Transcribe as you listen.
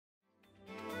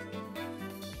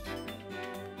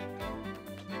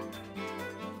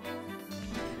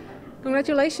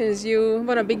Congratulations, you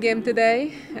won a big game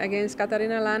today against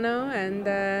Katarina Lano,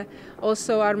 and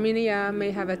also Armenia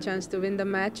may have a chance to win the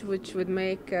match, which would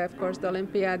make, of course, the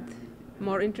Olympiad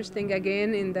more interesting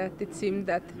again, in that it seemed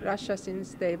that Russia,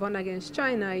 since they won against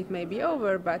China, it may be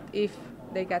over, but if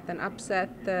they get an upset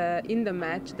in the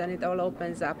match, then it all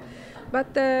opens up.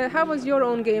 But how was your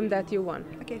own game that you won?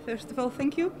 Okay, first of all,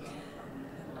 thank you.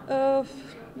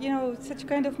 Such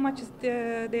kind of matches,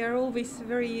 they are always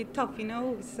very tough,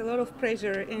 it's a lot of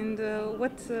pressure. And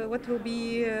what will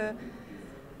be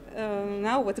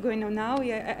now, what's going on now,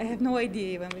 I have no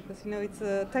idea even, because,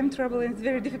 it's time travel and it's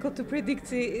very difficult to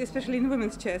predict, especially in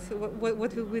women's chess,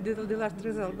 what will be the last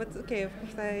result. But okay, of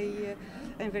course,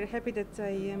 I'm very happy that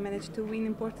I managed to win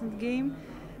important game.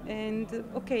 And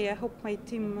okay, I hope my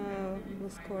team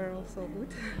will score also good.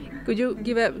 Could you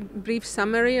give a brief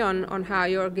summary on how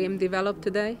your game developed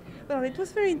today? Well, it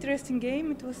was a very interesting game.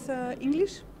 It was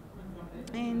English,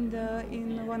 and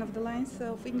in one of the lines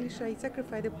of English I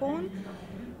sacrificed a pawn,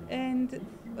 and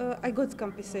I got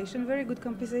compensation, very good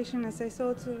compensation, as I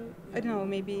thought. I don't know,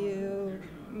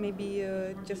 maybe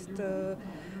just a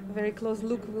very close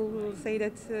look will say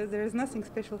that there is nothing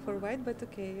special for white, but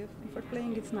okay, for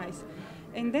playing it's nice.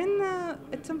 And then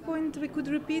at some point we could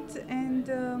repeat,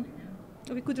 and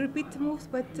we could repeat moves,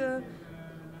 but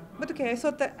okay, I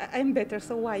thought that I'm better,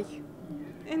 so why?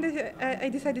 And I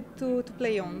decided to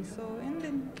play on. So, and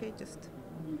then okay, just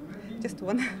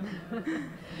one.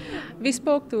 We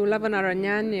spoke to Elina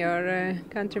Danielian, your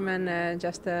countryman,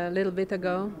 just a little bit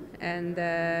ago, and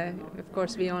of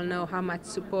course we all know how much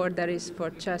support there is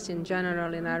for chess in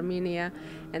general in Armenia,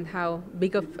 and how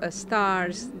big of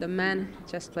stars the men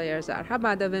chess players are. How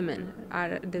about the women?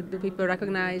 Do people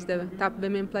recognize the top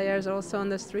women players also on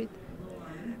the street?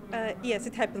 Yes,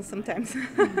 it happens sometimes.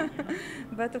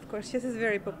 But of course, chess is a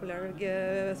very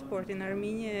popular sport in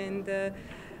Armenia, and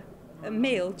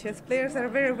male chess players are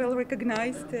very well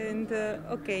recognized, and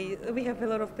okay, we have a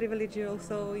lot of privilege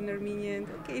also in Armenia, and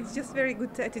okay, it's just very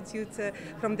good attitude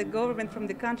from the government, from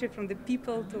the country, from the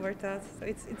people toward us. So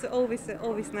it's always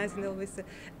nice and always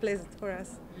pleasant for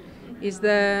us. Is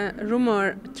the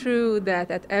rumor true that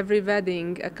at every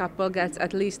wedding a couple gets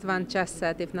at least one chess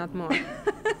set, if not more?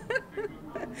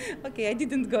 Okay, I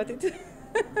didn't got it.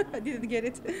 I didn't get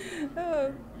it.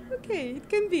 Okay, it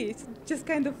can be. It's just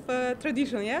kind of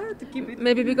tradition, yeah, to keep it.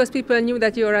 Maybe because people knew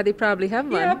that you already probably have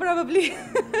one. Yeah, probably,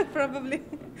 probably.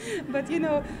 But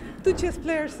two chess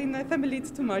players in a family,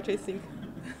 it's too much, I think.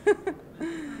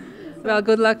 Well,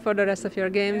 good luck for the rest of your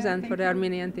games and for the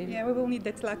Armenian team. Yeah, we will need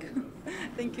that luck.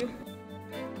 Thank you.